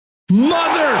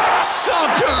Mother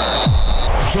Soccer.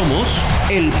 Somos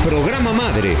el programa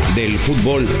madre del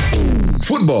fútbol.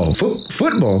 Football?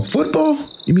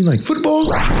 You mean like football?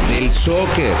 Del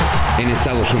soccer en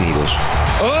Estados Unidos.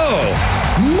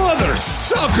 Oh, Mother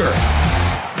Soccer.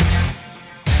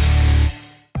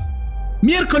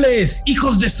 Miércoles,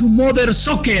 hijos de su Mother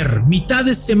Soccer, mitad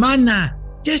de semana.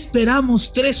 Ya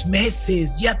esperamos 3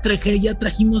 meses, ya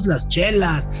trajimos las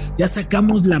chelas, ya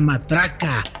sacamos la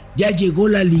matraca, ya llegó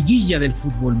la liguilla del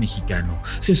fútbol mexicano.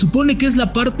 Se supone que es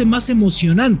la parte más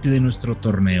emocionante de nuestro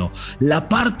torneo, la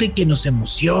parte que nos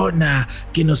emociona,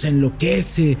 que nos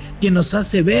enloquece, que nos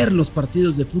hace ver los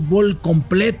partidos de fútbol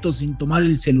completos sin tomar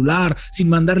el celular, sin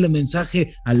mandarle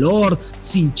mensaje a Lord,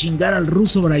 sin chingar al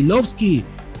ruso Brailovsky.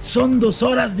 Son 2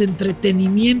 horas de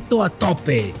entretenimiento a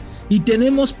tope. Y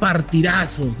tenemos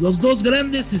partidazos, los 2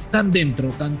 grandes están dentro,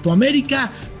 tanto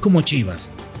América como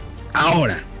Chivas.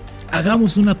 Ahora,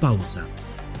 hagamos una pausa,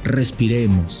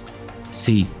 respiremos.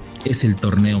 Sí, es el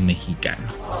torneo mexicano.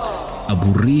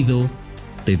 Aburrido,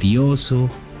 tedioso,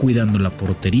 cuidando la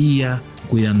portería,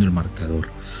 cuidando el marcador.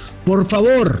 Por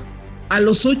favor, a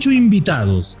los 8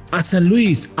 invitados, a San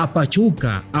Luis, a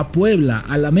Pachuca, a Puebla,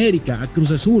 al América, a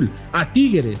Cruz Azul, a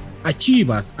Tigres, a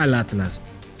Chivas, al Atlas.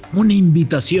 Una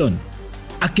invitación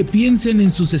a que piensen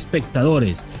en sus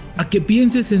espectadores, a que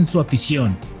pienses en su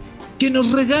afición, que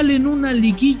nos regalen una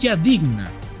liguilla digna.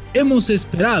 Hemos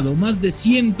esperado más de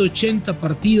 180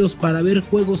 partidos para ver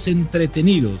juegos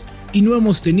entretenidos y no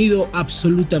hemos tenido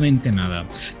absolutamente nada.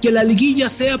 Que la liguilla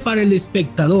sea para el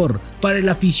espectador, para el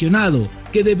aficionado,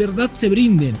 que de verdad se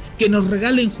brinden, que nos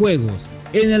regalen juegos.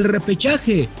 En el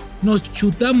repechaje nos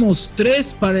chutamos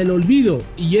 3 para el olvido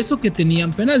y eso que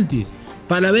tenían penaltis,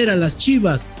 para ver a las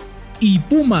Chivas y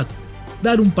Pumas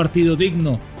dar un partido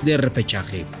digno de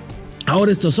repechaje.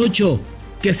 Ahora estos 8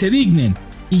 que se dignen,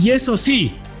 y eso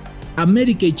sí,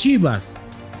 América y Chivas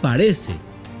parece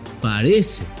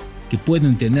que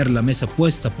pueden tener la mesa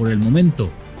puesta por el momento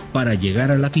para llegar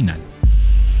a la final.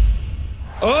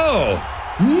 Oh,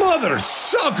 Mother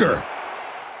Soccer.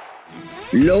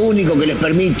 Lo único que les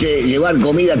permite llevar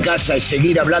comida a casa es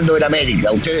seguir hablando en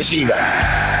América. Ustedes sigan.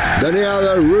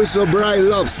 Daniel Russo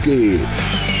Brailovsky.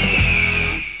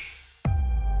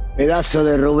 Pedazo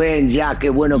de Rubén, ya, qué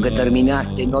bueno que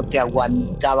terminaste. No te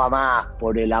aguantaba más,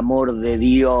 por el amor de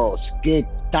Dios. Qué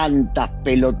tantas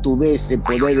pelotudeces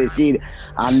podés decir.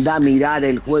 Andá a mirar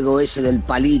el juego ese del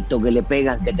palito que le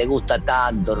pegan, que te gusta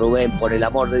tanto, Rubén, por el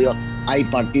amor de Dios. Hay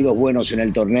partidos buenos en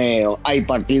el torneo, hay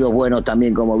partidos buenos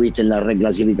también, como viste en la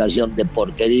reclasificación de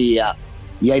porquería,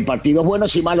 y hay partidos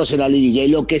buenos y malos en la liguilla, y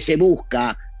lo que se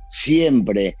busca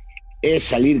siempre es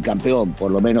salir campeón,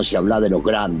 por lo menos si hablas de los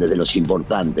grandes, de los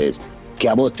importantes. Que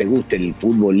a vos te guste el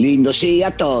fútbol lindo, sí,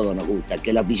 a todos nos gusta.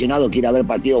 Que el aficionado quiera ver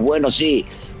partidos buenos, sí,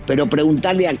 pero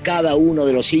preguntarle a cada uno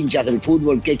de los hinchas del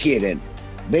fútbol qué quieren.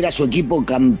 ¿Ver a su equipo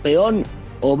campeón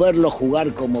o verlo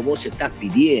jugar como vos estás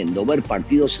pidiendo? Ver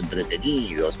partidos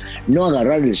entretenidos, no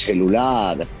agarrar el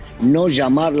celular, no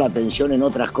llamar la atención en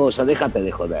otras cosas. Déjate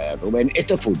de joder, Rubén,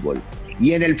 esto es fútbol.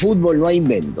 Y en el fútbol no hay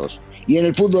inventos. Y en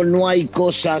el fútbol no hay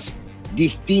cosas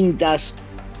distintas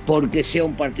porque sea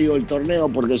un partido del torneo,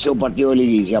 porque sea un partido de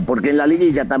liguilla, porque en la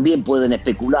liguilla también pueden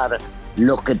especular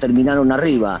los que terminaron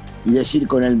arriba y decir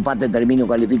con el empate termino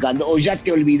calificando, o ya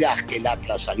te olvidás que el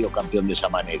Atlas salió campeón de esa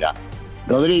manera.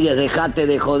 Rodríguez, dejate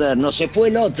de joder, no se fue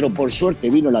el otro, por suerte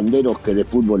vino Landeros que de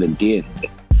fútbol entiende.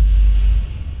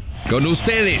 Con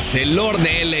ustedes, el Lord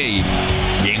de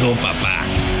LA. Llegó papá.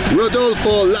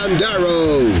 Rodolfo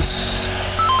Landeros.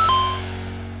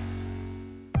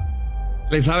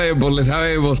 Le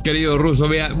sabemos, querido Ruso.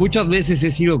 Vea, muchas veces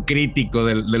he sido crítico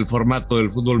del formato del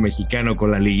fútbol mexicano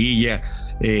con la liguilla,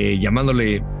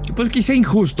 llamándole, pues quizá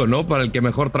injusto, ¿no? Para el que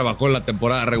mejor trabajó en la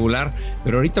temporada regular,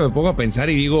 pero ahorita me pongo a pensar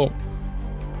y digo,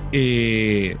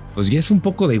 pues ya es un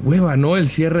poco de hueva, ¿no? El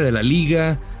cierre de la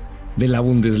liga, de la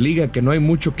Bundesliga, que no hay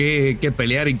mucho que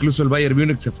pelear. Incluso el Bayern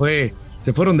Múnich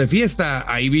se fueron de fiesta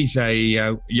a Ibiza y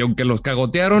aunque los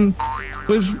cagotearon,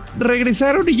 pues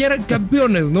regresaron y ya eran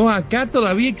campeones, ¿no? Acá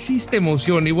todavía existe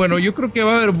emoción y bueno, yo creo que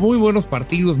va a haber muy buenos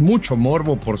partidos, mucho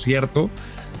morbo, por cierto.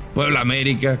 Puebla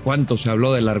América, cuánto se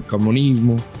habló del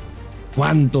arcamonismo,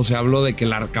 cuánto se habló de que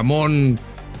el Arcamón,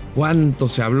 cuánto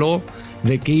se habló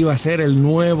de que iba a ser el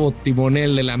nuevo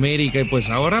timonel del América y pues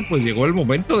ahora pues llegó el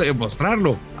momento de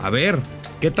demostrarlo. A ver,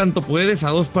 ¿qué tanto puedes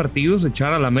a 2 partidos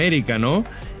echar al América, no?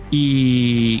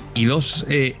 Y 2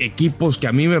 equipos que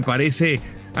a mí me parece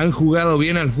han jugado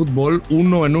bien al fútbol,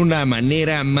 uno en una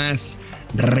manera más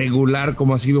regular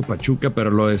como ha sido Pachuca,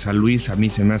 pero lo de San Luis a mí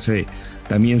se me hace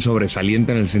también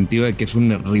sobresaliente en el sentido de que es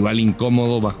un rival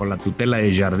incómodo bajo la tutela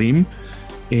de Jardim.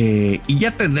 y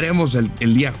ya tendremos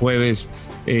el día jueves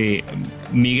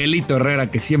Miguelito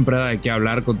Herrera, que siempre da de qué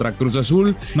hablar, contra Cruz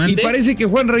Azul. ¿Mande? Y parece que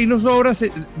Juan Reynoso ahora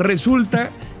resulta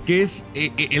que es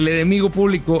el enemigo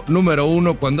público número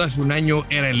 1, cuando hace un año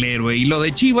era el héroe. Y lo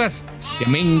de Chivas, que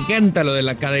me encanta lo de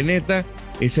la cadeneta,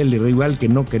 es el rival que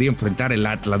no quería enfrentar el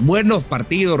Atlas. Buenos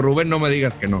partidos, Rubén, no me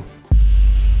digas que no.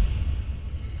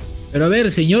 Pero a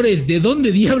ver, señores, ¿de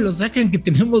dónde diablos sacan que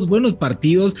tenemos buenos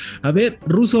partidos? A ver,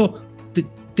 Ruso,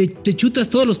 te chutas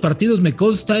todos los partidos, me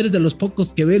consta, eres de los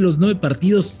pocos que ve los 9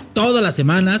 partidos todas las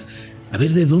semanas. A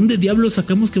ver, ¿de dónde diablos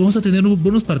sacamos que vamos a tener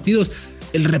buenos partidos?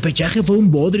 El repechaje fue un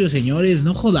bodrio, señores,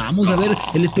 no jodamos. A ver,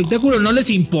 el espectáculo no les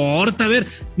importa. A ver,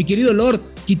 mi querido Lord,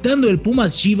 quitando el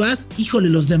Pumas Chivas, híjole,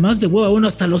 los demás de hueva, bueno,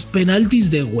 hasta los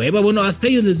penaltis de hueva, bueno, hasta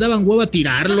ellos les daban hueva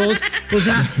tirarlos, o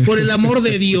sea, por el amor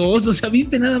de Dios, o sea,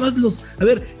 viste nada más a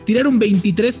ver, tiraron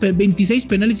 26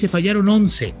 penales y se fallaron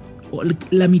 11,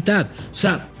 la mitad, o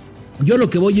sea, yo lo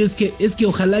que voy es que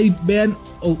ojalá y vean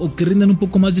o que rindan un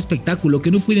poco más de espectáculo,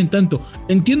 que no cuiden tanto.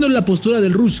 Entiendo la postura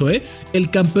del Ruso, el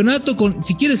campeonato,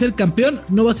 si quieres ser campeón,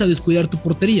 no vas a descuidar tu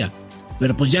portería.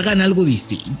 Pero pues ya gana algo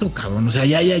distinto, cabrón. O sea,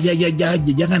 ya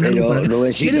gana algo.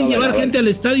 Quieren llevar gente al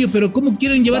estadio, pero ¿cómo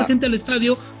quieren llevar gente al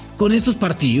estadio con estos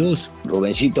partidos?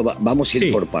 Rubencito, vamos a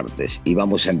ir por partes y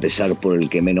vamos a empezar por el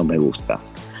que menos me gusta.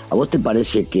 ¿A vos te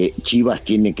parece que Chivas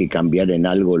tiene que cambiar en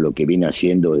algo lo que viene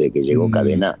haciendo desde que llegó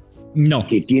Cadena? No.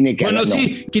 Que tiene que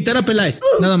sí, quitar a Peláez,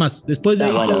 nada más. Después de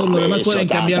ahí todo lo demás pueden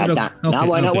cambiarlo.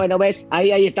 Bueno, ves,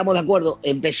 ahí estamos de acuerdo.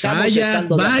 Empezamos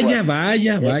estando de acuerdo.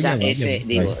 Vaya.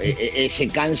 Ese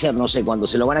cáncer, no sé cuándo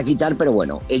se lo van a quitar, pero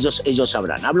bueno, ellos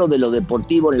sabrán. Hablo de lo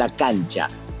deportivo en la cancha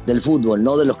del fútbol,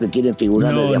 no de los que quieren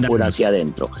figurar de afuera hacia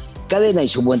adentro. Cadena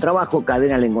hizo un buen trabajo,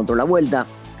 Cadena le encontró la vuelta,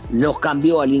 los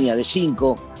cambió a línea de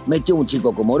 5, metió un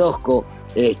chico como Orozco.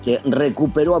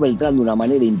 Recuperó a Beltrán de una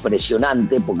manera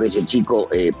impresionante, porque ese chico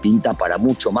pinta para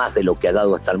mucho más de lo que ha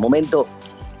dado hasta el momento,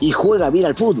 y juega bien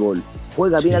al fútbol,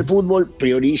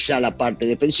 prioriza la parte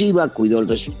defensiva, cuidó el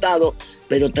resultado,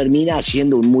 pero termina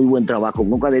haciendo un muy buen trabajo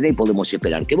con Cadena y podemos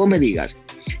esperar. Que vos me digas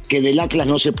que del Atlas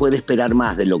no se puede esperar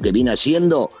más de lo que viene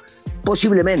haciendo,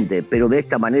 posiblemente, pero de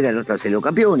esta manera el Atlas salió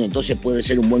campeón, entonces puede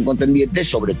ser un buen contendiente,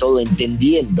 sobre todo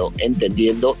entendiendo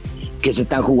que se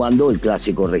están jugando el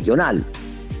clásico regional.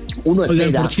 Uno espera.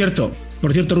 Oigan, por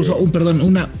cierto, Ruso,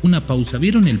 una pausa.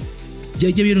 ¿Ya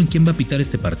vieron quién va a pitar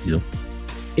este partido?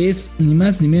 Es ni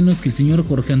más ni menos que el señor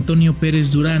Jorge Antonio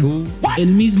Pérez Durán, el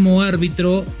mismo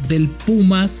árbitro del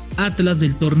Pumas Atlas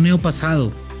del torneo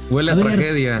pasado. Huele a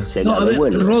tragedia.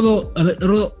 Rodo,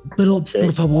 pero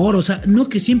por favor, o sea, no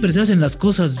que siempre se hacen las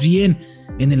cosas bien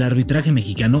en el arbitraje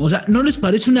mexicano. O sea, ¿no les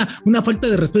parece una falta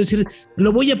de respeto decir,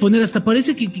 lo voy a poner, hasta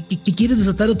parece que quieres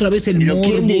desatar otra vez el morbo?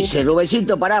 ¿Quién dice,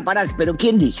 Rubensito, pará, pero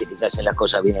quién dice que se hacen las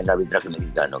cosas bien en el arbitraje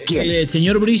mexicano? ¿Quién? El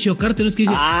señor Bricio Cárteles, que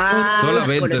dice...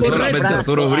 Solamente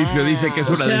Arturo Bricio dice que es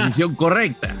una decisión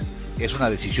correcta. Es una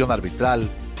decisión arbitral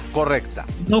correcta.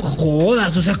 No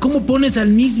jodas, o sea, ¿cómo pones al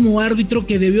mismo árbitro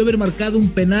que debió haber marcado un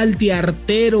penalti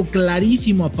artero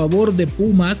clarísimo a favor de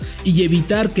Pumas y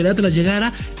evitar que el Atlas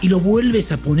llegara, y lo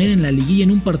vuelves a poner en la liguilla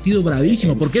en un partido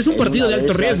bravísimo? Porque es un partido de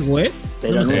alto riesgo,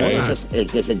 Pero no, el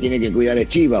que se tiene que cuidar es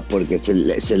Chivas, porque se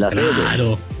las debe.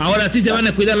 Claro, ahora sí se van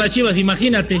a cuidar las Chivas,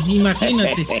 imagínate.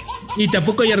 Y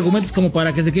tampoco hay argumentos como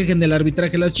para que se quejen del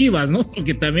arbitraje las Chivas, ¿no?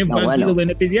 Porque también han sido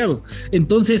beneficiados.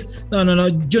 Entonces, no,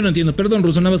 yo no entiendo. Perdón,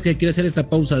 Ruso, nada más que quiero hacer esta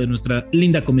pausa de nuestra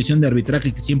linda comisión de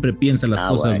arbitraje que siempre piensa las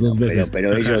cosas dos veces.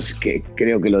 Pero ellos, que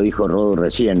creo que lo dijo Rodo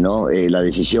recién, ¿no? La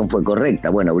decisión fue correcta.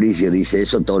 Bueno, Bricio dice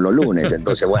eso todos los lunes,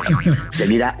 entonces, bueno,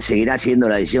 seguirá siendo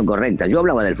la decisión correcta. Yo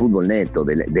hablaba del fútbol neto,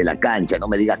 de la cancha. No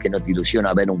me digas que no te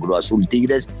ilusiona ver un Cruz Azul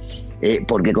Tigres,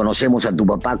 porque conocemos a tu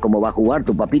papá cómo va a jugar.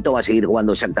 Tu papito va a seguir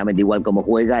jugando exactamente igual como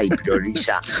juega y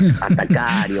prioriza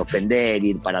atacar y ofender,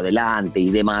 ir para adelante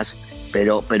y demás.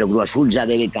 Pero Cruz Azul ya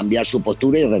debe cambiar su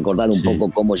postura y recordar un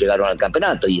poco cómo llegaron al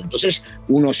campeonato. Y entonces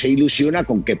uno se ilusiona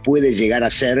con que puede llegar a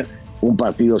ser un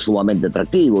partido sumamente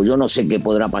atractivo. Yo no sé qué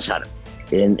podrá pasar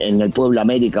en el Puebla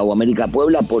América o América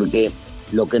Puebla, porque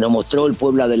lo que nos mostró el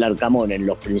Puebla del Arcamón en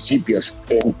los principios,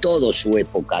 en toda su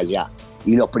época ya,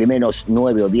 y los primeros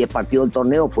 9 o 10 partidos del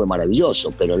torneo fue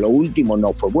maravilloso, pero lo último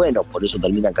no fue bueno, por eso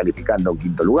terminan calificando en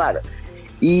quinto lugar.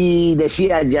 Y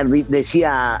decía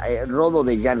Rodo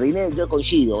de Jardinés, yo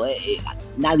coincido,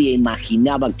 nadie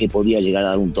imaginaba que podía llegar a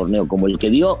dar un torneo como el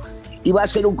que dio, y va a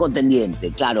ser un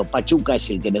contendiente. Claro, Pachuca es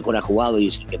el que mejor ha jugado y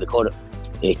es el que mejor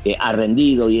ha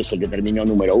rendido y es el que terminó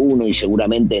número 1 y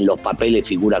seguramente en los papeles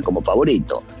figura como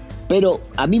favorito. Pero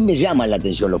a mí me llaman la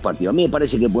atención los partidos, a mí me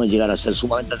parece que pueden llegar a ser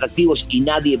sumamente atractivos y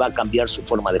nadie va a cambiar su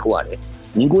forma de jugar,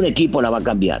 Ningún equipo la va a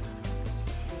cambiar.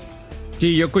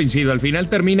 Sí, yo coincido. Al final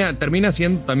termina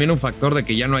siendo también un factor de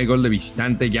que ya no hay gol de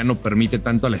visitante, ya no permite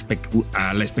tanto a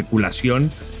la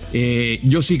especulación.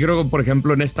 Yo sí creo que, por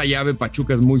ejemplo, en esta llave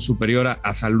Pachuca es muy superior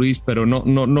a San Luis, pero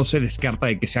no se descarta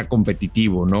de que sea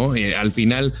competitivo, ¿no? Al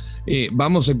final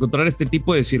vamos a encontrar este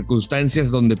tipo de circunstancias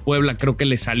donde Puebla creo que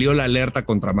le salió la alerta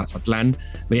contra Mazatlán.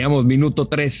 Veíamos minuto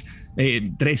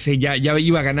 13, ya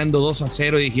iba ganando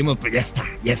 2-0 y dijimos, pues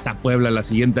ya está Puebla en la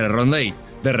siguiente ronda, y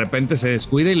de repente se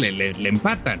descuida y le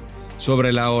empatan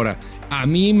sobre la hora. A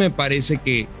mí me parece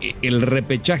que el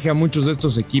repechaje a muchos de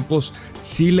estos equipos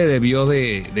sí le debió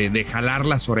de jalar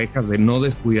las orejas, de no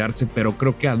descuidarse, pero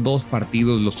creo que a 2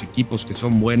 partidos los equipos que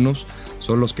son buenos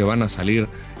son los que van a salir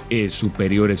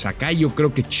superiores. Acá yo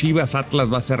creo que Chivas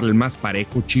Atlas va a ser el más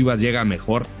parejo. Chivas llega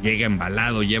mejor, llega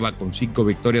embalado, lleva con 5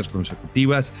 victorias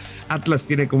consecutivas. Atlas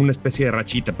tiene como una especie de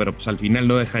rachita, pero pues al final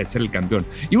no deja de ser el campeón.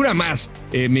 Y una más,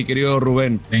 mi querido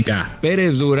Rubén. Venga.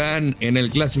 Pérez Durán en el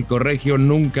Clásico Regio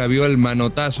nunca vio el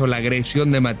manotazo, la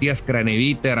agresión de Matías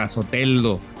Craneviter a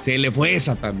Soteldo. Se le fue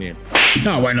esa también.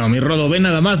 No, bueno, mi Rodo, ve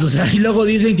nada más, o sea, y luego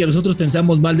dicen que nosotros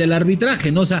pensamos mal del arbitraje,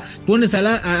 ¿no? O sea, pones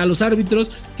a los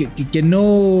árbitros que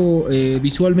no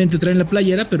visualmente traen la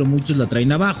playera, pero muchos la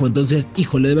traen abajo, entonces,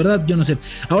 híjole, de verdad, yo no sé.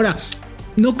 Ahora,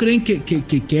 ¿no creen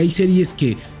que hay series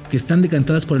que están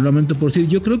decantadas por el momento por sí?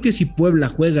 Yo creo que si Puebla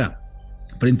juega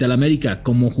frente al América,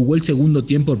 como jugó el segundo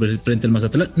tiempo frente al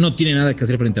Mazatlán, no tiene nada que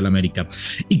hacer frente al América.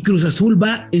 Y Cruz Azul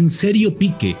va en serio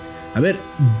pique. A ver,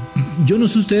 yo no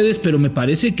sé ustedes, pero me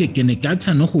parece que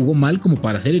Necaxa no jugó mal como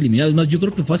para ser eliminado. Es más, yo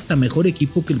creo que fue hasta mejor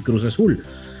equipo que el Cruz Azul.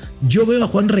 Yo veo a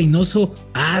Juan Reynoso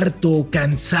harto,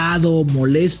 cansado,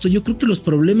 molesto. Yo creo que los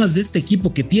problemas de este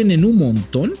equipo, que tienen un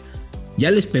montón, ya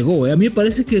les pegó. A mí me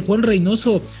parece que Juan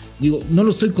Reynoso, digo, no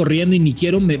lo estoy corriendo y ni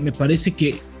quiero, me parece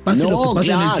que pase lo que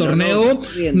pase en el torneo,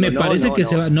 me parece que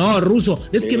se va. No, Russo,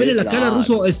 es que verle la cara a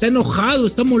Russo, está enojado,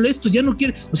 está molesto, ya no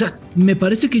quiere. O sea, me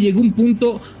parece que llegó un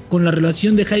punto con la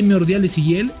relación de Jaime Ordiales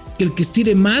y él, que el que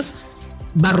estire más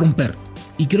va a romper.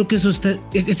 Y creo que eso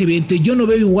es evidente. Yo no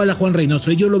veo igual a Juan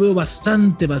Reynoso, yo lo veo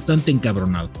bastante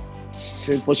encabronado.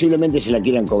 Posiblemente se la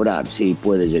quieran cobrar, sí,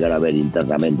 puede llegar a haber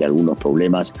internamente algunos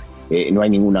problemas. No hay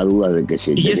ninguna duda de que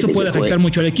se... Y eso puede afectar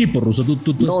mucho al equipo, Russo.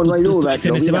 No hay duda,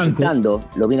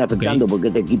 lo viene afectando porque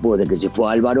este equipo desde que se fue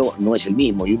Álvaro no es el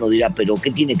mismo. Y uno dirá, pero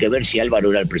 ¿qué tiene que ver si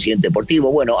Álvaro era el presidente deportivo?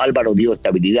 Bueno, Álvaro dio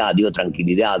estabilidad, dio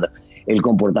tranquilidad, el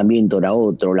comportamiento era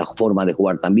otro, la forma de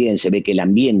jugar también, se ve que el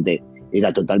ambiente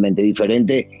era totalmente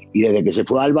diferente. Y desde que se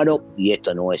fue Álvaro, y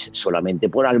esto no es solamente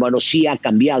por Álvaro, sí ha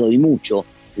cambiado y mucho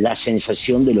la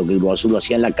sensación de lo que el Cruz Azul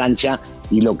hacía en la cancha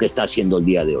y lo que está haciendo el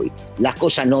día de hoy. Las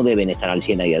cosas no deben estar al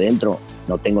 100 ahí adentro,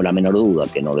 no tengo la menor duda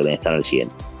que no deben estar al 100.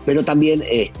 Pero también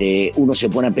uno se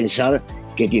pone a pensar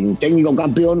que tiene un técnico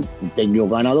campeón, un técnico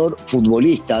ganador,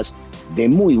 futbolistas de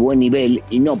muy buen nivel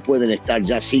y no pueden estar,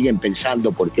 ya siguen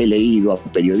pensando, porque he leído a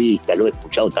un periodista, lo he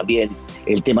escuchado también,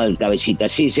 el tema del Cabecita.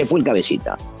 Sí, se fue el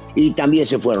Cabecita y también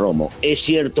se fue Romo. Es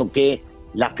cierto que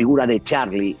la figura de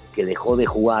Charlie, que dejó de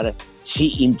jugar,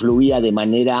 sí influía de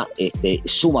manera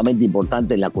sumamente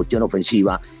importante en la cuestión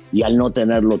ofensiva, y al no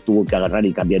tenerlo tuvo que agarrar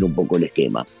y cambiar un poco el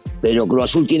esquema. Pero Cruz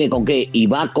Azul tiene con qué y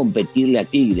va a competirle a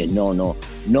Tigres. No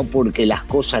porque las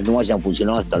cosas no hayan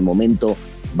funcionado hasta el momento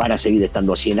van a seguir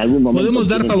estando así. En algún momento ¿podemos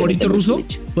dar favorito, Russo?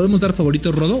 ¿Podemos dar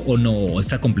favorito, Rodo, o no?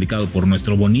 Está complicado por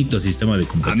nuestro bonito sistema de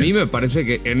competencia. A mí me parece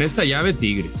que en esta llave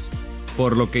Tigres,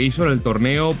 por lo que hizo en el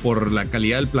torneo, por la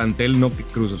calidad del plantel, no que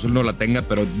Cruz Azul no la tenga,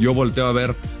 pero yo volteo a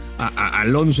ver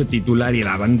al 11 titular y a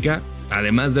la banca,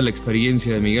 además de la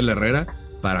experiencia de Miguel Herrera.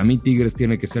 Para mí Tigres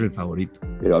tiene que ser el favorito.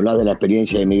 Pero hablas de la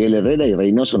experiencia de Miguel Herrera y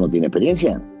Reynoso no tiene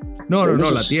experiencia. No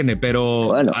la tiene, pero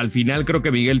bueno, al final creo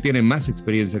que Miguel tiene más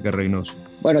experiencia que Reynoso.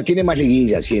 Bueno, tiene más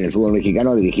liguillas, sí, en el fútbol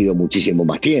mexicano ha dirigido muchísimo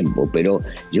más tiempo, pero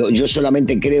yo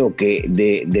solamente creo que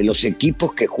de los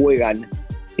equipos que juegan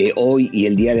hoy y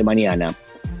el día de mañana,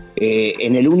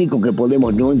 en el único que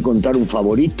podemos no encontrar un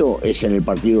favorito es en el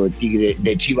partido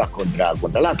de Chivas contra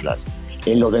el Atlas.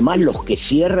 En los demás, los que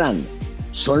cierran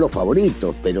son los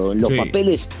favoritos, pero en los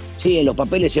papeles, sí, en los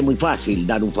papeles es muy fácil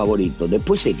dar un favorito.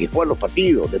 Después hay que jugar los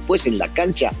partidos, después en la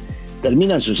cancha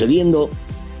terminan sucediendo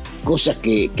cosas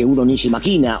que uno ni se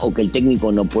imagina o que el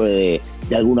técnico no puede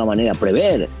de alguna manera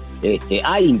prever.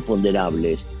 Hay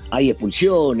imponderables, hay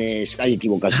expulsiones, hay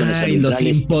equivocaciones arbitrales.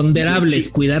 Los imponderables,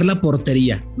 cuidar la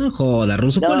portería. No joda,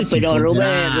 Russo. No, pero Rubén,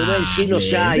 sí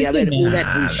los hay. A ver, una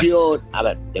expulsión. A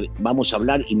ver, vamos a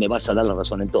hablar y me vas a dar la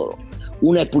razón en todo.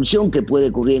 Una expulsión que puede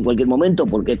ocurrir en cualquier momento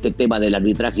porque este tema del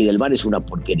arbitraje y del VAR es una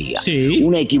porquería. Sí.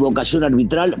 Una equivocación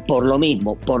arbitral por lo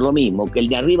mismo, que el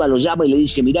de arriba lo llama y le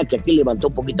dice, mirá que aquel levantó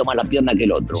un poquito más la pierna que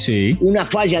el otro. Sí. Una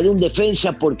falla de un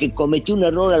defensa porque cometió un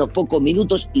error a los pocos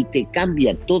minutos y te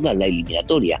cambia toda la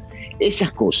eliminatoria.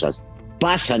 Esas cosas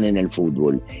pasan en el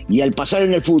fútbol. Y al pasar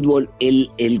en el fútbol, el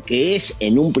que es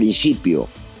en un principio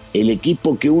el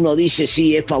equipo que uno dice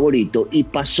sí es favorito y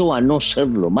pasó a no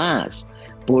serlo más.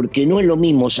 Porque no es lo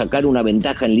mismo sacar una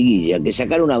ventaja en liguilla que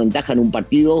sacar una ventaja en un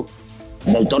partido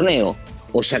del torneo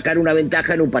o sacar una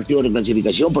ventaja en un partido de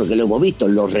clasificación, porque lo hemos visto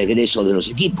en los regresos de los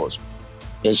equipos.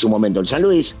 En su momento el San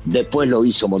Luis, después lo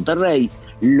hizo Monterrey,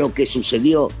 lo que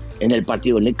sucedió en el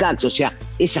partido del Necaxa. O sea,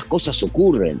 esas cosas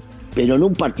ocurren, pero en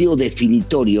un partido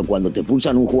definitorio, cuando te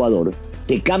expulsan un jugador,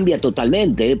 te cambia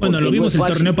totalmente. Bueno, lo vimos el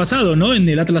torneo pasado, ¿no? En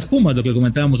el Atlas Pumas, lo que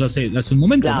comentábamos hace un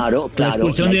momento. Claro, ¿no? La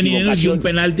expulsión de Niños y un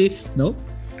penalti, ¿no?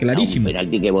 Clarísimo. Un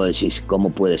penalti que vos decís, ¿cómo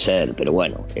puede ser? Pero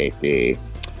bueno, de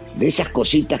esas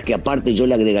cositas que aparte yo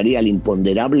le agregaría al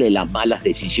imponderable las malas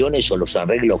decisiones o los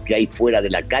arreglos que hay fuera de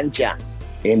la cancha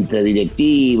entre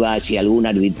directivas y algún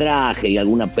arbitraje y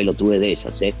alguna pelotudez de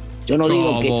esas, ¿eh? Yo no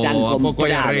digo que están comprados. ¿A poco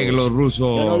hay arreglos,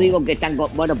 Russo? Yo no digo que están...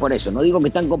 Bueno, por eso, no digo que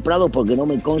están comprados porque no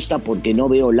me consta, porque no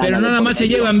veo lana. Pero nada más se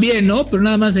llevan bien, ¿no?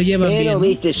 Pero,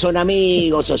 viste, son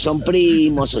amigos, o son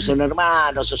primos, o son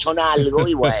hermanos, o son algo,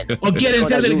 y bueno. O quieren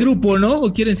ser del grupo, ¿no?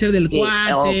 O quieren ser del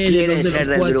cuate, de los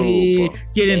cuates, sí.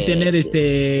 Quieren tener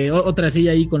otra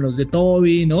silla ahí con los de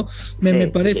Toby, ¿no? Me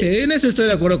parece, en eso estoy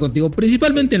de acuerdo contigo,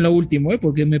 principalmente en lo último,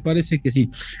 porque me parece que sí.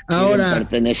 Ahora, quieren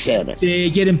pertenecer. Sí,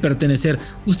 quieren pertenecer.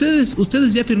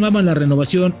 ¿Ustedes ya firmaban la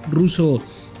renovación Russo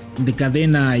de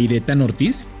Cadena y de Tan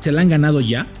Ortiz? ¿Se la han ganado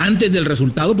ya? Antes del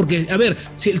resultado, porque, a ver,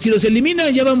 si los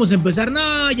eliminan ya vamos a empezar,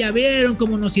 no, ya vieron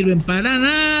cómo no sirven para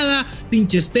nada,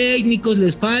 pinches técnicos,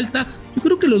 les falta. Yo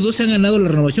creo que los dos se han ganado la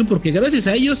renovación porque gracias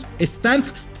a ellos están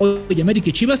hoy América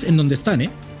y Chivas en donde están,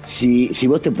 ¿eh? Si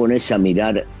vos te pones a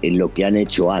mirar en lo que han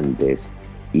hecho antes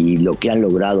y lo que han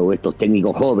logrado estos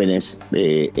técnicos jóvenes,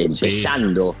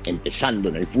 empezando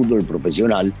en el fútbol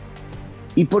profesional,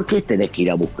 ¿y por qué tenés que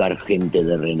ir a buscar gente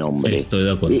de renombre? Estoy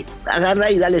de acuerdo.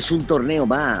 Agarrá y dales un torneo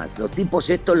más. Los tipos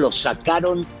estos los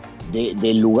sacaron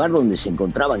del lugar donde se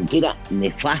encontraban, que era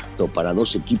nefasto para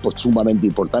dos equipos sumamente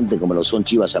importantes como lo son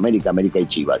Chivas América y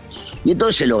Chivas. Y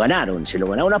entonces se lo ganaron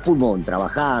a pulmón,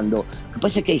 trabajando. Lo que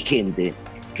pasa es que hay gente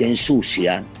que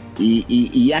ensucia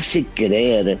y hace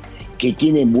creer que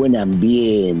tienen buen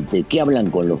ambiente, que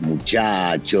hablan con los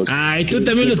muchachos. Ay, tú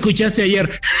también lo escuchaste ayer.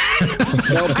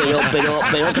 No, pero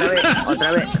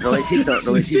otra vez, Robecito.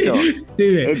 Sí,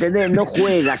 ¿entendés? No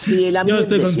juega, sí, el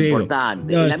ambiente es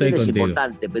importante. El ambiente es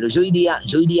importante, pero yo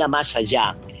iría más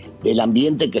allá del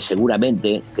ambiente, que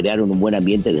seguramente crearon un buen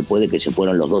ambiente después de que se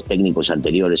fueron los dos técnicos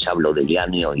anteriores, hablo de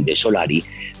Lianio y de Solari,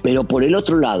 pero por el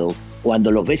otro lado,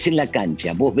 cuando los ves en la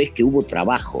cancha, vos ves que hubo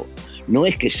trabajo. No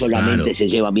es que solamente se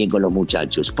llevan bien con los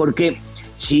muchachos, porque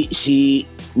si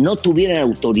no tuvieran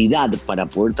autoridad para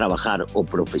poder trabajar o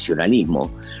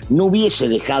profesionalismo, no hubiese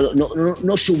dejado,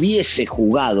 no se hubiese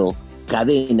jugado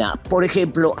Cadena, por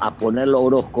ejemplo, a ponerlo a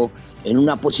Orozco en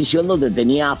una posición donde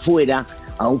tenía afuera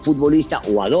a un futbolista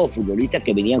o a dos futbolistas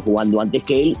que venían jugando antes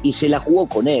que él y se la jugó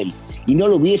con él. Y no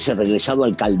lo hubiese regresado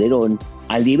al Calderón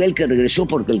al nivel que regresó,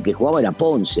 porque el que jugaba era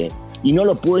Ponce. Y no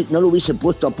lo hubiese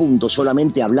puesto a punto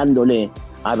solamente hablándole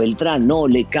a Beltrán, no,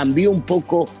 le cambió un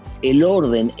poco el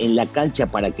orden en la cancha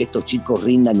para que estos chicos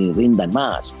rindan y rindan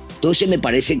más. Entonces me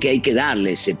parece que hay que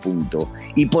darle ese punto.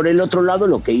 Y por el otro lado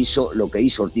lo que hizo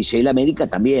Ortiz y el América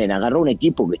también, agarró un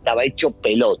equipo que estaba hecho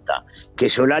pelota, que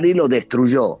Solari lo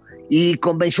destruyó y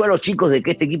convenció a los chicos de que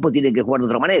este equipo tiene que jugar de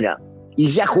otra manera. Y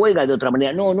ya juega de otra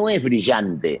manera, no es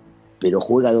brillante, pero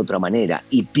juega de otra manera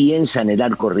y piensa en el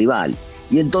arco rival.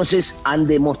 Y entonces han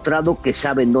demostrado que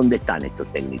saben dónde están estos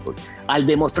técnicos. Al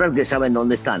demostrar que saben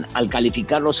dónde están, al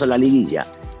calificarlos a la liguilla,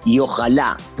 y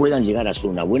ojalá puedan llegar a ser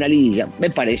una buena liguilla, me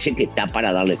parece que está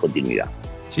para darle continuidad.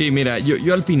 Sí, mira,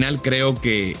 yo al final creo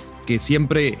que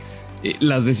siempre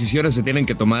las decisiones se tienen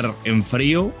que tomar en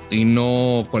frío y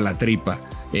no con la tripa.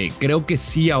 Creo que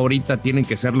sí ahorita tienen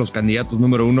que ser los candidatos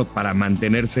número uno para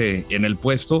mantenerse en el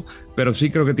puesto, pero sí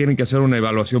creo que tienen que hacer una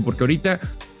evaluación, porque ahorita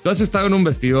tú has estado en un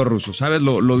vestidor, Russo, sabes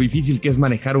lo difícil que es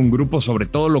manejar un grupo, sobre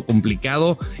todo lo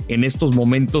complicado en estos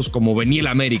momentos como venía el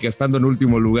América estando en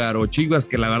último lugar, o Chivas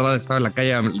que la verdad estaba en la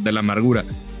calle de la amargura.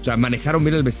 O sea, manejaron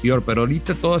bien el vestidor, pero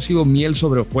ahorita todo ha sido miel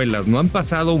sobre hojuelas. No han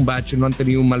pasado un bache, no han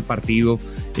tenido un mal partido.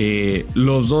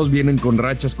 Los dos vienen con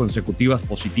rachas consecutivas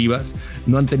positivas.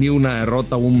 No han tenido una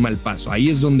derrota o un mal paso. Ahí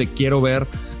es donde quiero ver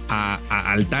a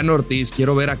Altano Ortiz,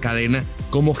 quiero ver a Cadena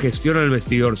cómo gestiona el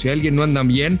vestidor. Si alguien no anda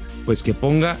bien, pues que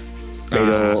ponga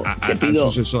al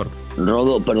sucesor.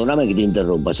 Rodo, perdóname que te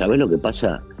interrumpa. ¿Sabés lo que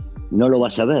pasa? No lo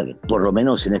vas a ver, por lo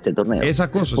menos en este torneo.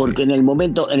 Esa cosa, porque sí. en el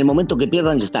momento que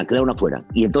pierdan ya está, quedaron afuera.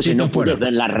 Y entonces no puedes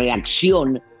ver la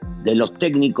reacción de los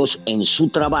técnicos en su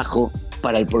trabajo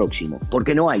para el próximo.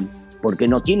 Porque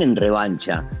no tienen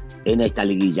revancha en esta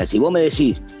liguilla. Si vos me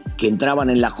decís que entraban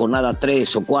en la jornada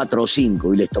 3 o 4 o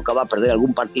 5 y les tocaba perder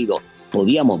algún partido,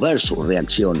 podíamos ver su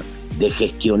reacción de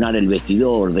gestionar el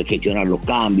vestidor, de gestionar los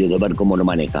cambios, de ver cómo lo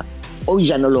maneja. Hoy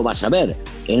ya no lo vas a ver.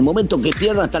 En el momento que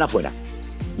pierdan, estar afuera.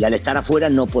 Y al estar afuera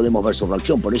no podemos ver su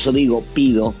reacción. Por eso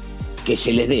pido que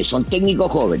se les dé. Son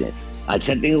técnicos jóvenes. Al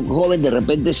ser técnicos jóvenes, de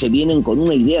repente se vienen con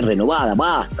una idea renovada.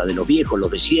 Basta de los viejos, los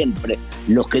de siempre,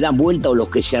 los que dan vuelta o los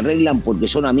que se arreglan porque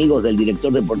son amigos del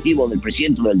director deportivo, del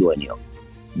presidente o del dueño.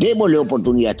 Démosle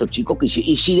oportunidad a estos chicos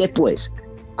y si después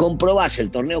comprobás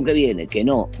el torneo que viene que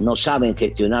no saben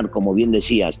gestionar, como bien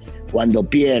decías, cuando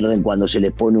pierden, cuando se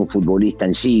les pone un futbolista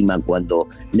encima, cuando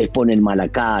les ponen mala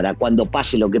cara, cuando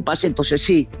pase lo que pase, entonces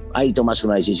sí, ahí tomás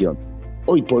una decisión.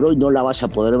 Hoy por hoy no la vas a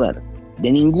poder ver.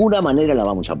 De ninguna manera la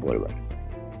vamos a poder ver.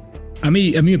 A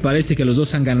mí me parece que los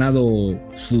dos han ganado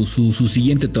su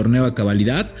siguiente torneo a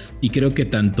cabalidad y creo que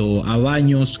tanto a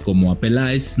Baños como a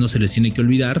Peláez no se les tiene que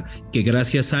olvidar que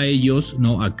gracias a ellos,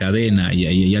 ¿no? A Cadena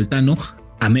y al Tano,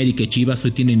 América y Chivas hoy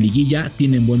tienen liguilla,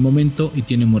 tienen buen momento y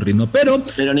tienen buen ritmo. Pero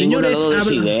ninguno señores, de los dos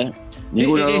decide, ¿eh?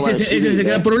 Ese es el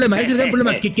gran problema. Ese es el gran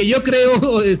problema que yo creo,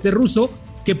 Russo,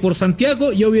 que por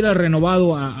Santiago yo hubiera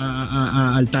renovado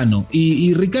a Altano.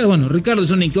 Y Ricardo es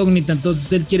una incógnita,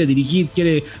 entonces él quiere dirigir,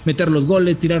 quiere meter los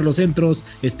goles, tirar los centros,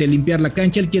 limpiar la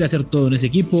cancha, él quiere hacer todo en ese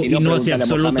equipo y no hace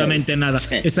absolutamente nada.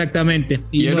 Sí. Exactamente.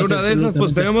 Y en una de esas,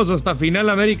 pues tenemos hasta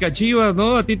final América Chivas,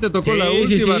 ¿no? A ti te tocó la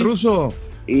última, Russo.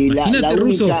 Y la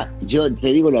única, yo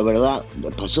te digo la verdad,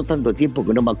 pasó tanto tiempo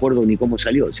que no me acuerdo ni cómo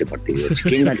salió ese partido.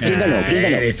 ¿Quién ganó?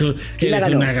 Eso es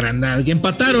una grandada. Que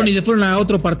empataron y se fueron a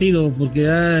otro partido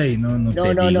porque, no,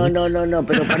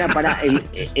 pero pará.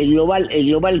 El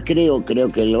global creo que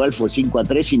el global fue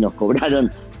 5-3 y nos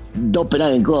cobraron 2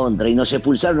 penales en contra y nos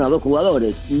expulsaron a 2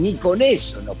 jugadores. Ni con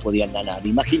eso nos podían ganar,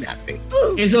 imagínate.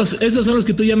 Esos son los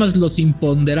que tú llamas los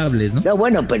imponderables, ¿no? No,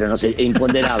 bueno, pero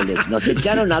imponderables. Nos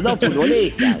echaron a 2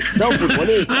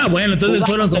 futbolistas. Bueno, entonces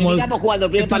fueron como... Terminamos jugando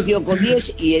el primer partido con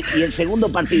 10 y el segundo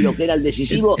partido, que era el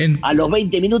decisivo, a los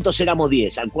 20 minutos éramos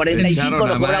 10. Al 45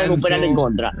 nos cobraron un penal en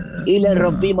contra. Y le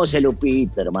rompimos el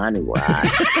upito, hermano, igual.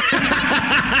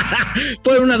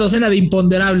 Fueron una docena de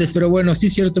imponderables, pero bueno, sí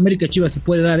es cierto, América Chivas se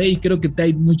puede dar, y creo que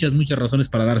hay muchas razones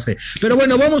para darse. Pero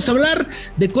bueno, vamos a hablar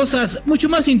de cosas mucho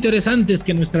más interesantes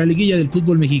que nuestra liguilla del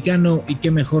fútbol mexicano, y qué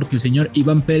mejor que el señor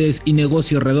Iván Pérez y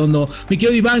Negocio Redondo. Mi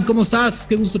querido Iván, ¿cómo estás?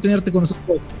 Qué gusto tenerte con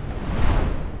nosotros.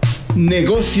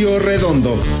 Negocio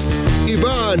Redondo.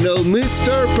 Iván, el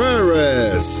Mr.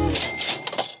 Pérez.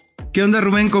 ¿Qué onda,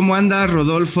 Rubén? ¿Cómo andas?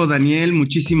 Rodolfo, Daniel,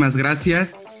 muchísimas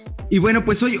gracias. Y bueno,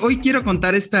 pues hoy quiero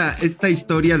contar esta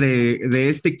historia de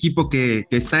este equipo que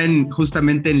está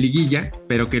justamente en liguilla,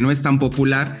 pero que no es tan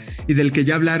popular y del que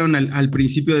ya hablaron al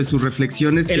principio de sus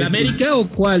reflexiones. ¿El América o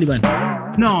cuál, Iván?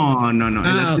 No.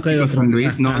 El San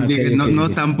Luis, no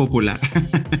tan popular.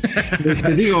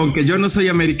 Digo, aunque yo no soy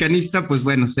americanista, pues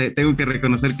bueno, tengo que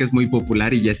reconocer que es muy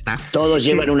popular y ya está. Todos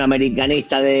llevan un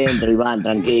americanista dentro, Iván,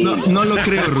 tranquilo. No lo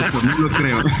creo, Russo, no lo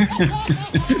creo.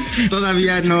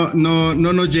 Todavía no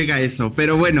nos llega a eso.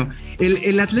 Pero bueno,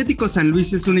 el Atlético San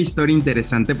Luis es una historia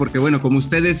interesante porque, bueno, como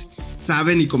ustedes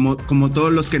saben y como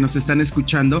todos los que nos están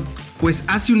escuchando, pues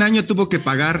hace un año tuvo que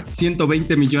pagar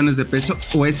 120 millones de pesos,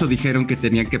 o eso dijeron que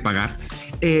tenían que pagar.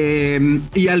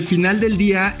 Y al final del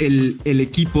día, el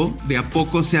equipo de a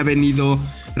poco se ha venido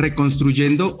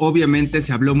reconstruyendo. Obviamente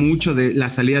se habló mucho de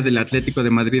la salida del Atlético de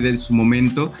Madrid en su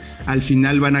momento. Al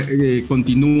final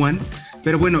continúan.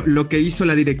 Pero bueno, lo que hizo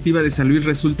la directiva de San Luis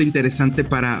resulta interesante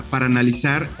para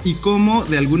analizar, y cómo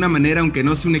de alguna manera, aunque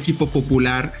no sea un equipo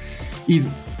popular, y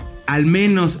al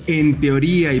menos en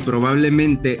teoría y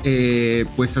probablemente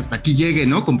pues hasta aquí llegue,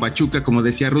 ¿no? Con Pachuca, como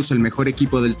decía Russo, el mejor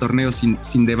equipo del torneo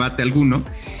sin debate alguno.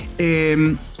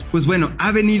 Pues bueno,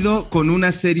 ha venido con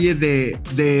una serie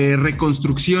de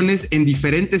reconstrucciones en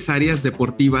diferentes áreas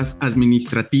deportivas,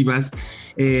 administrativas,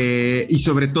 y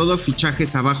sobre todo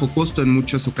fichajes a bajo costo en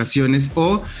muchas ocasiones,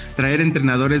 o traer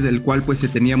entrenadores del cual pues se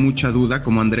tenía mucha duda,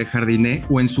 como André Jardiné,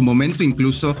 o en su momento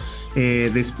incluso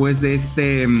después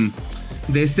de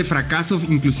de este fracaso,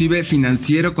 inclusive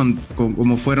financiero,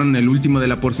 como fueron el último de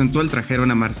la porcentual,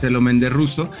 trajeron a Marcelo Méndez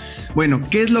Russo. Bueno,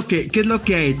 ¿qué es lo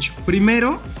que ha hecho?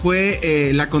 Primero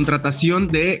fue la contratación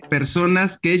de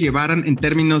personas que llevaran en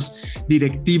términos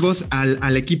directivos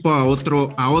al equipo a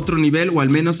otro nivel, o al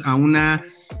menos a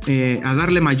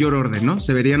darle mayor orden, ¿no?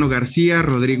 Severiano García,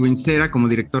 Rodrigo Incera como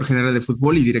director general de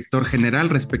fútbol y director general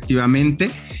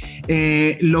respectivamente.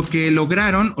 Lo que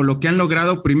lograron, o lo que han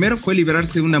logrado, primero fue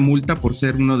librarse de una multa por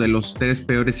ser uno de los 3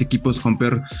 peores equipos con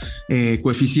peor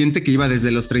coeficiente, que iba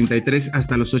desde los 33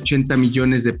 hasta los 80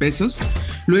 millones de pesos.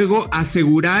 Luego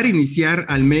asegurar iniciar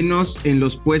al menos en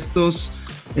los puestos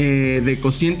de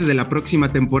cociente de la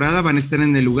próxima temporada. Van a estar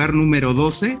en el lugar número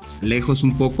 12, lejos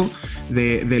un poco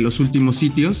de los últimos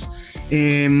sitios.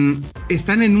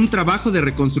 Están en un trabajo de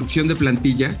reconstrucción de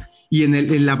plantilla y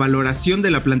en la valoración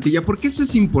de la plantilla, porque eso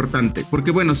es importante,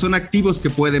 porque bueno, son activos que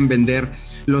pueden vender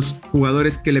los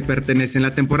jugadores que le pertenecen.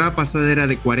 La temporada pasada era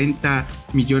de 40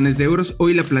 millones de euros,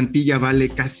 hoy la plantilla vale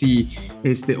casi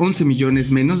 11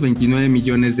 millones menos, 29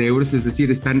 millones de euros, es decir,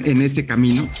 están en ese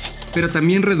camino. Pero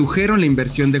también redujeron la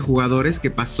inversión de jugadores, que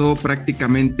pasó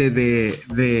prácticamente de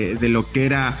lo que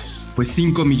era pues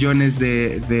 5 millones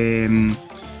de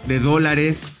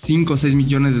dólares, 5 o 6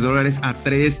 millones de dólares a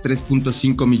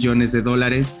 3.5 millones de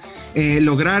dólares.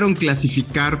 Lograron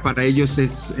clasificar, para ellos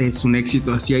es un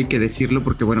éxito, así hay que decirlo,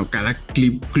 porque bueno, cada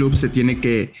club se tiene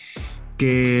que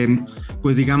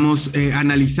pues digamos,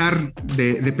 analizar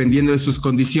dependiendo de sus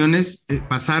condiciones.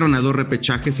 Pasaron a 2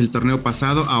 repechajes el torneo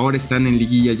pasado, ahora están en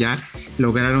liguilla ya,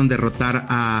 lograron derrotar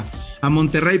a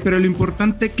Monterrey, pero lo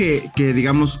importante que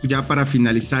digamos, ya para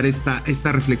finalizar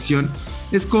esta reflexión,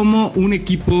 es como un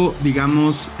equipo,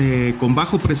 digamos, con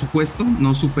bajo presupuesto,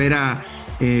 no supera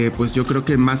pues yo creo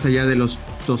que más allá de los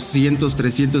 200,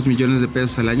 300 millones de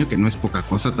pesos al año, que no es poca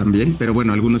cosa también, pero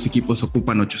bueno, algunos equipos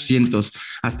ocupan 800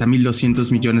 hasta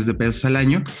 1,200 millones de pesos al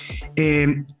año,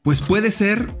 pues puede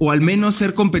ser, o al menos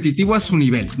ser competitivo a su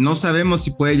nivel. No sabemos si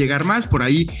puede llegar más, por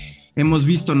ahí hemos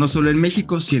visto no solo en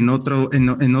México, sino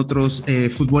en otros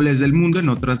fútboles del mundo, en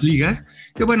otras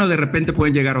ligas, que bueno, de repente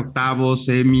pueden llegar octavos,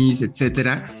 semis,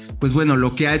 etcétera. Pues bueno,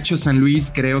 lo que ha hecho San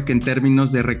Luis, creo que en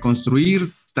términos de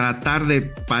reconstruir, tratar de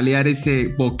paliar ese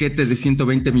boquete de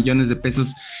 120 millones de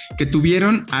pesos que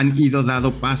tuvieron, han ido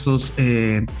dando pasos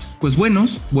pues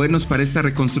buenos para esta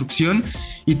reconstrucción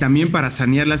y también para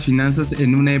sanear las finanzas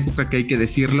en una época que, hay que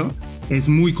decirlo, es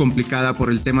muy complicada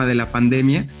por el tema de la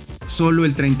pandemia. Solo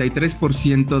el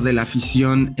 33% de la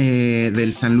afición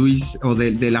del San Luis, o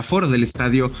del aforo del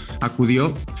estadio,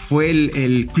 acudió. Fue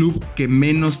el club que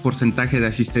menos porcentaje de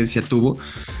asistencia tuvo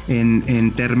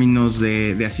en términos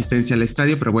de asistencia al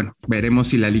estadio, pero bueno, veremos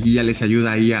si la liguilla les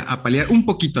ayuda ahí a paliar un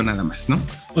poquito nada más, ¿no?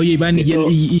 Oye, Iván,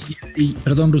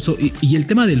 perdón, Russo, y el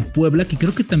tema del Puebla, que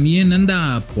creo que también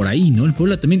anda por ahí, ¿no? El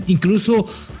Puebla también, incluso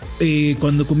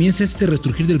cuando comienza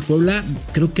resurgir del Puebla,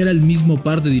 creo que era el mismo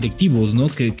par de directivos, ¿no?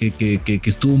 Que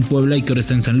estuvo en Puebla y que ahora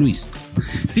está en San Luis.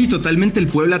 Sí, totalmente. El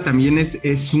Puebla también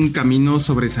es un camino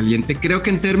sobresaliente. Creo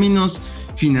que en términos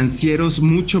financieros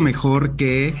mucho mejor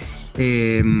que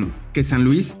San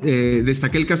Luis.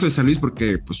 Destaqué el caso de San Luis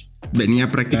porque pues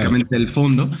venía prácticamente del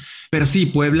fondo, pero sí,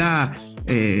 Puebla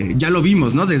ya lo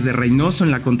vimos, ¿no? Desde Reynoso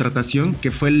en la contratación,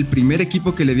 que fue el primer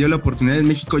equipo que le dio la oportunidad en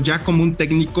México ya como un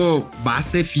técnico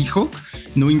base fijo,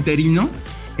 no interino,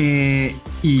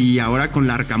 y ahora con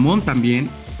Larcamón también.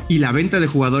 Y la venta de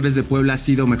jugadores de Puebla ha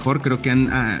sido mejor. Creo que han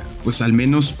pues al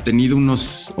menos tenido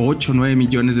unos 8 o 9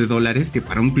 millones de dólares, que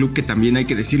para un club que también, hay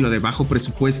que decirlo, de bajo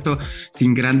presupuesto,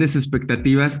 sin grandes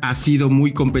expectativas, ha sido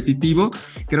muy competitivo.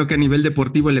 Creo que a nivel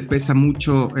deportivo le pesa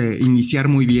mucho iniciar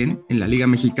muy bien. En la Liga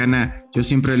Mexicana, yo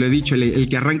siempre lo he dicho, el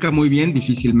que arranca muy bien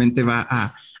difícilmente va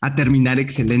a terminar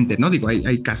excelente, ¿no? Digo,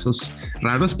 hay casos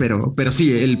raros, pero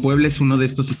sí, el Puebla es uno de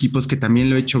estos equipos que también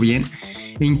lo ha hecho bien.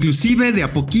 E inclusive de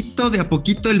a poquito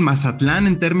el Mazatlán,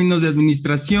 en términos de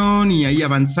administración y ahí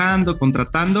avanzando,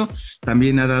 contratando,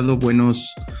 también ha dado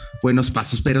buenos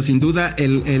pasos, pero sin duda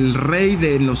el rey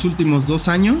de los últimos 2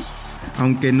 años,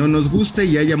 aunque no nos guste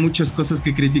y haya muchas cosas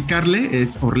que criticarle,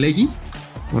 es Orlegui.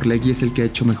 Orlegui es el que ha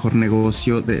hecho mejor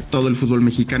negocio de todo el fútbol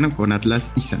mexicano con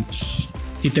Atlas y Santos.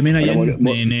 Sí, también allá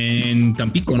en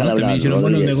Tampico, ¿no? También hicieron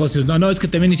buenos negocios. No, es que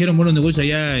también hicieron buenos negocios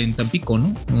allá en Tampico,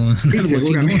 ¿no? Sí,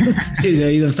 seguramente. ¿no? Sí,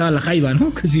 ahí donde estaba la jaiba,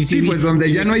 ¿no? Sí, pues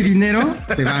donde ya no hay dinero,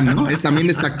 se van, ¿no?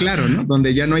 También está claro, ¿no?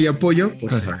 Donde ya no hay apoyo,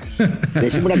 pues se van.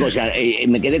 Decime una cosa,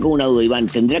 me quedé con una duda, Iván.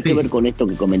 ¿Tendrá que ver con esto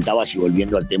que comentabas y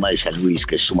volviendo al tema de San Luis,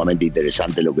 que es sumamente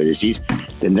interesante lo que decís?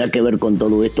 ¿Tendrá que ver con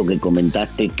todo esto que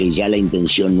comentaste, que ya la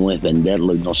intención no es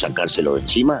venderlo y no sacárselo de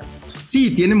encima?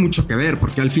 Sí, tiene mucho que ver,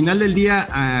 porque al final del día,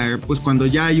 pues cuando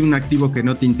ya hay un activo que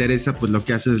no te interesa, pues lo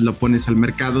que haces es lo pones al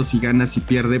mercado, si gana, si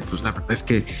pierde, pues la verdad es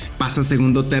que pasa a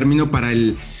segundo término para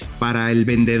el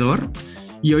vendedor.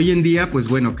 Y hoy en día, pues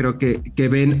bueno, creo que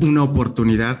ven una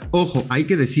oportunidad. Ojo, hay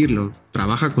que decirlo,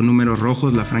 trabaja con números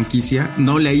rojos la franquicia,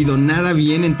 no le ha ido nada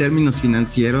bien en términos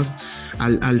financieros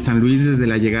al San Luis desde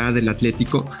la llegada del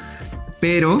Atlético,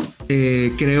 pero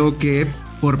creo que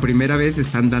por primera vez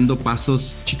están dando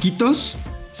pasos chiquitos,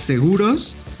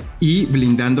 seguros y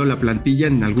blindando la plantilla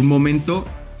en algún momento.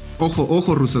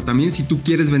 Ojo, Russo, también si tú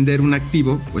quieres vender un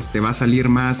activo, pues te va a salir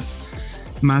más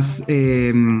va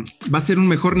a ser un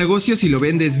mejor negocio si lo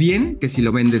vendes bien que si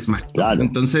lo vendes mal. Claro.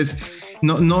 Entonces,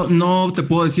 no te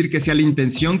puedo decir que sea la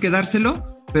intención quedárselo,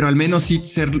 pero al menos sí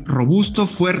ser robusto,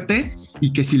 fuerte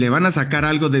y que si le van a sacar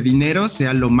algo de dinero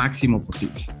sea lo máximo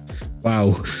posible.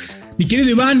 Wow. Mi querido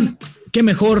Iván, qué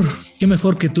mejor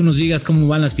que tú nos digas cómo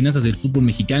van las finanzas del fútbol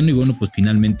mexicano y bueno, pues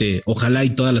finalmente ojalá y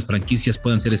todas las franquicias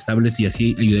puedan ser estables y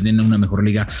así ayuden a una mejor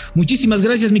liga. Muchísimas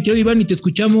gracias, mi querido Iván, y te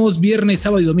escuchamos viernes,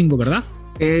 sábado y domingo, ¿verdad?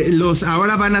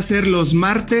 Ahora van a ser los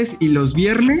martes y los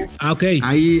viernes. Ah, ok.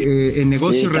 Ahí en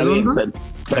Negocio Redondo.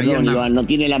 Perdón, Iván, no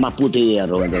tiene la más puta idea,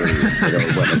 Roberto. Pero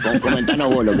bueno,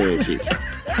 comentanos vos lo que decís.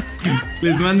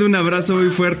 Les mando un abrazo muy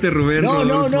fuerte, Rubén.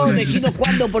 No, decinos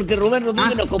cuándo, porque Rubén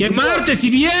Rodríguez nos ¡Que martes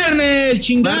y viernes!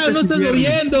 ¡Chingado, no estás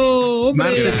oyendo, hombre!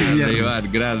 Martes y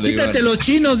viernes. Grande, Quítate Iván. los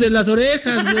chinos de las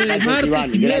orejas, güey.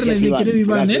 Martes y viernes, mi querido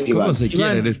Iván, gracias, Iván. ¿Cómo se Iván.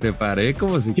 quieren este par,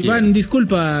 ¿Cómo se quieren? Iván,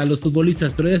 disculpa a los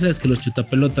futbolistas, pero ya sabes que los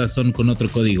chutapelotas son con otro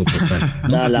código postal,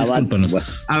 ¿no? Discúlpanos.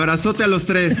 Abrazote a los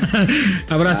tres.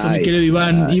 Abrazo, mi querido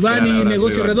Iván. Iván y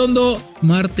Negocio Redondo,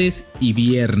 martes y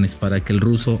viernes, para que el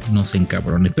ruso no se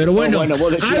encabrone. Pero bueno,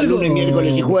 vos decías lunes,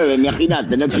 miércoles y jueves,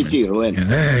 imagínate, no existir, Rubén.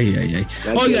 Ay.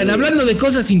 Oigan, hablando de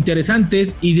cosas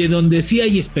interesantes y de donde sí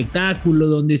hay espectáculo,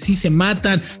 donde sí se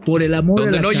matan por el amor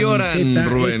donde a la no camiseta, lloran,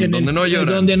 Rubén, donde no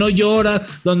lloran. Donde no lloran,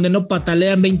 donde no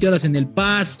patalean 20 horas en el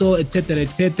pasto,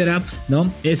 etcétera,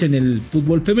 ¿no? Es en el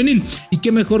fútbol femenil. Y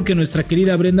qué mejor que nuestra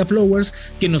querida Brenda Flowers,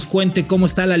 que nos cuente cómo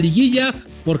está la liguilla,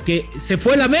 porque se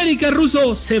fue el América,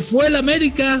 Ruso, se fue el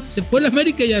América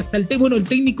y hasta el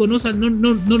técnico no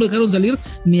lo dejaron salir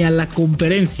ni a la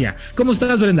conferencia. ¿Cómo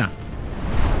estás, Brenda?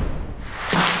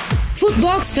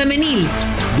 Footbox Femenil.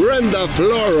 Brenda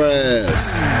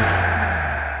Flores.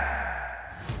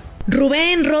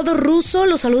 Rubén, Rodo, Russo,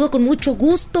 los saludo con mucho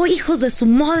gusto, hijos de su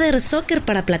Mother Soccer,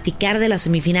 para platicar de las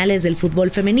semifinales del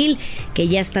fútbol femenil que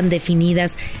ya están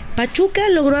definidas. Pachuca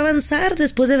logró avanzar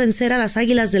después de vencer a las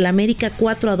Águilas del América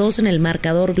 4-2 en el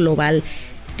marcador global.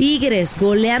 Tigres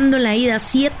goleando en la ida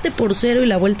 7-0 y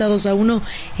la vuelta 2-1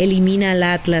 elimina al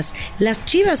Atlas. Las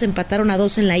Chivas empataron a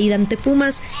 2 en la ida ante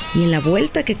Pumas y en la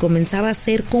vuelta, que comenzaba a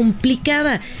ser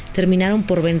complicada, terminaron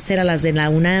por vencer a las de la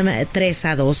UNAM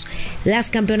 3-2.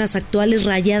 Las campeonas actuales,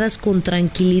 Rayadas, con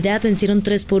tranquilidad vencieron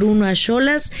 3-1 a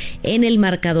Xolas en el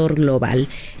marcador global.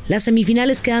 Las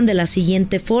semifinales quedan de la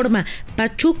siguiente forma: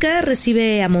 Pachuca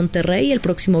recibe a Monterrey el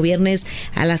próximo viernes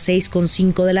a las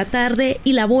 6:05 de la tarde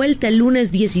y la vuelta el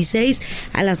lunes 16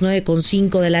 a las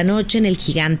 9:05 de la noche en el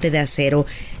Gigante de Acero.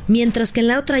 Mientras que en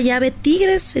la otra llave,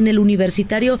 Tigres en el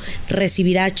Universitario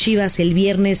recibirá a Chivas el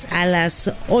viernes a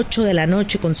las 8 de la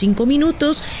noche con 5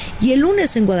 minutos y el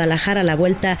lunes en Guadalajara la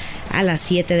vuelta a las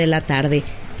 7 de la tarde.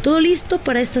 Todo listo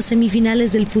para estas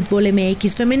semifinales del fútbol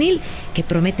MX femenil, que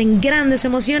prometen grandes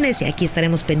emociones, y aquí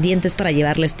estaremos pendientes para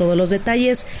llevarles todos los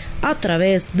detalles a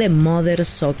través de Mother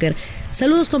Soccer.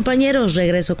 Saludos, compañeros,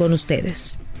 regreso con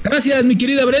ustedes. Gracias, mi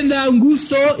querida Brenda, un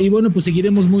gusto, y bueno, pues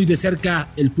seguiremos muy de cerca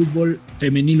el fútbol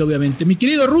femenil, obviamente. Mi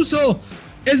querido Ruso,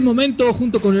 es momento,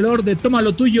 junto con el Lord, de Toma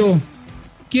lo Tuyo.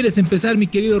 ¿Quieres empezar, mi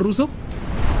querido Ruso?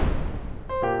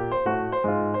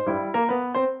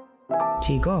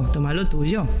 Chico, toma lo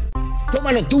tuyo.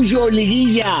 Toma lo tuyo,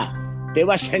 Liguilla. Te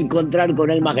vas a encontrar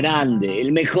con el más grande,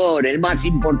 el mejor, el más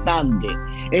importante,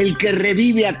 el que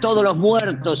revive a todos los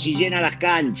muertos y llena las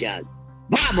canchas.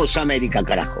 ¡Vamos, América,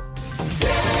 carajo!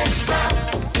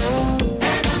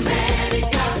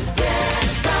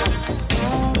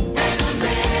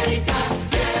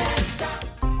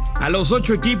 A los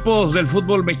 8 equipos del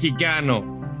fútbol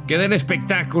mexicano, que den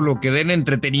espectáculo, que den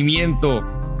entretenimiento,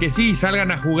 que sí,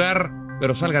 salgan a jugar,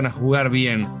 pero salgan a jugar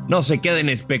bien. No se queden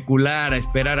a especular, a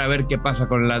esperar a ver qué pasa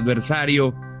con el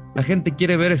adversario. La gente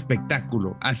quiere ver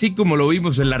espectáculo. Así como lo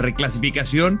vimos en la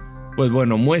reclasificación, pues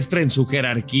bueno, muestren su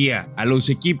jerarquía a los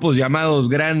equipos llamados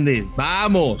grandes.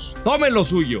 ¡Vamos! ¡Tomen lo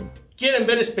suyo! ¿Quieren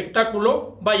ver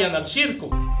espectáculo? Vayan al circo.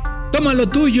 Toma lo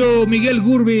tuyo, Miguel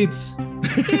Gurbitz.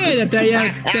 Quédate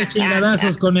allá,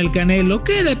 chingadazos con el Canelo.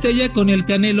 Quédate allá con el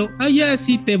Canelo. Allá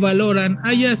sí te valoran,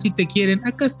 allá sí te quieren.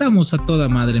 Acá estamos a toda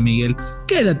madre, Miguel.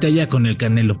 Quédate allá con el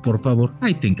Canelo, por favor.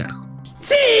 Ahí te encargo.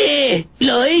 ¡Sí!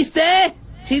 ¿Lo oíste?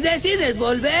 Si decides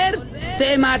volver,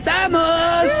 te matamos.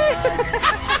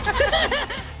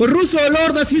 Pues Ruso,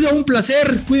 Lord, ha sido un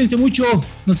placer. Cuídense mucho.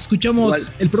 Nos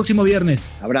escuchamos el próximo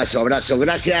viernes. Abrazo.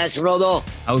 Gracias, Rodo.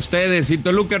 A ustedes. Sin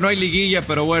Toluca no hay liguilla,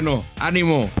 pero bueno,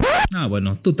 ánimo.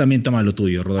 Bueno, tú también toma lo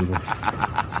tuyo, Rodolfo.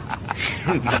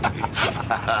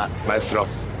 Maestro,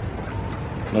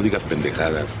 no digas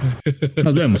pendejadas.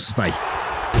 Nos vemos. Bye.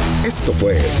 Esto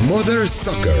fue Mother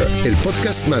Soccer, el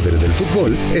podcast madre del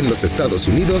fútbol en los Estados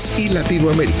Unidos y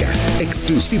Latinoamérica,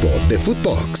 exclusivo de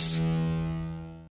Footbox.